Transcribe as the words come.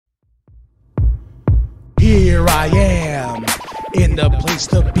here I am, in the place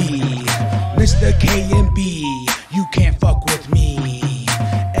to be. Mr. K&B, you can't fuck with me.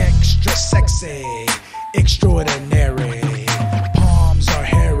 Extra sexy, extraordinary. Palms are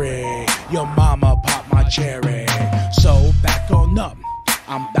hairy, your mama popped my cherry. So back on up,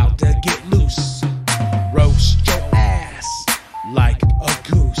 I'm about to get loose. Roast your ass like a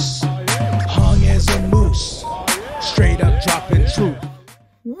goose. Hung as a moose, straight up dropping truth.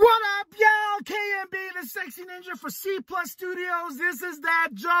 What up, y'all? K&B, the Sexy Ninja for C+ Studios. This is that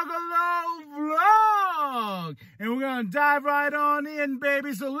Juggalo vlog. And we're going to dive right on in,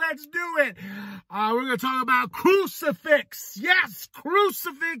 baby. So let's do it. We're going to talk about crucifix. Yes,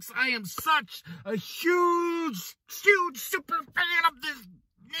 crucifix. I am such a huge super fan of this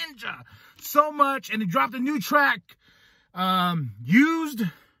ninja. So much. And he dropped a new track, Used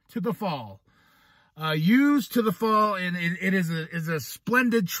to the Fall. Used to the Fall, and it is a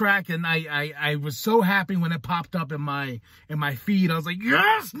splendid track, and I was so happy when it popped up in my feed. I was like,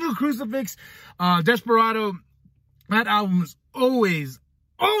 yes, new crucifix. Desperado, that album is always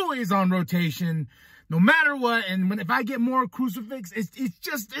on rotation, no matter what. And if I get more crucifix, it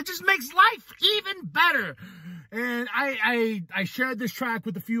just makes life even better. And I shared this track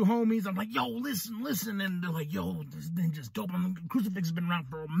with a few homies. I'm like, yo, listen. And they're like, yo, this ninja's dope. Crucifix has been around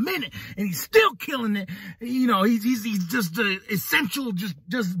for a minute, and he's still killing it. You know, he's just an essential,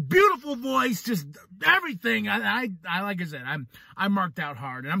 just beautiful voice, just everything. I like I said, I marked out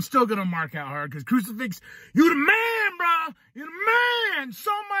hard, and I'm still gonna mark out hard because Crucifix, you the man, bro. You the man.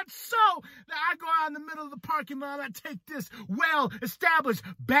 So much so that I go out in the middle of the parking lot, I take this well-established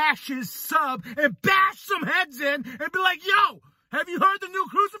Bash's sub and bash some heads in and be like, yo, have you heard the new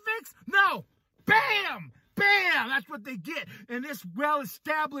Crucifix? No. Bam! Bam! That's what they get. And this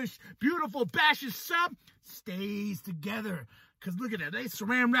well-established, beautiful Bash's sub stays together. Because look at that. They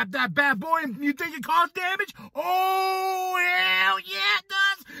saran wrap that bad boy, and you think it caused damage? Oh, hell yeah, it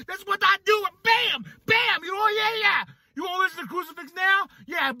does. That's what I do. Bam! Bam! Yeah. You want to listen to Crucifix now?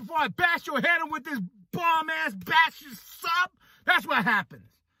 Yeah, before I bash your head in with this bomb-ass Bash's sub? That's what happens.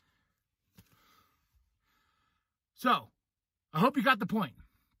 So, I hope you got the point.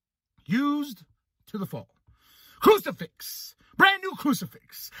 Used to the Fall. Crucifix. Brand new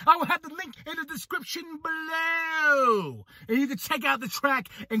Crucifix. I will have the link in the description below. And you can check out the track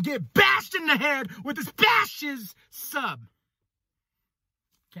and get bashed in the head with this Bash's sub.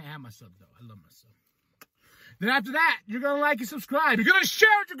 Can't have my sub, though. I love my sub. Then after that, you're going to like and subscribe. You're going to share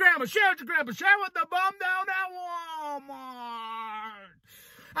with your grandma. Share with the bum down at Walmart.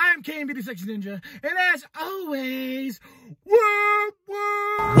 I am K&B, the Sexy Ninja, and as always,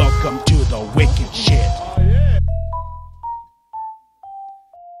 welcome to the wicked shit.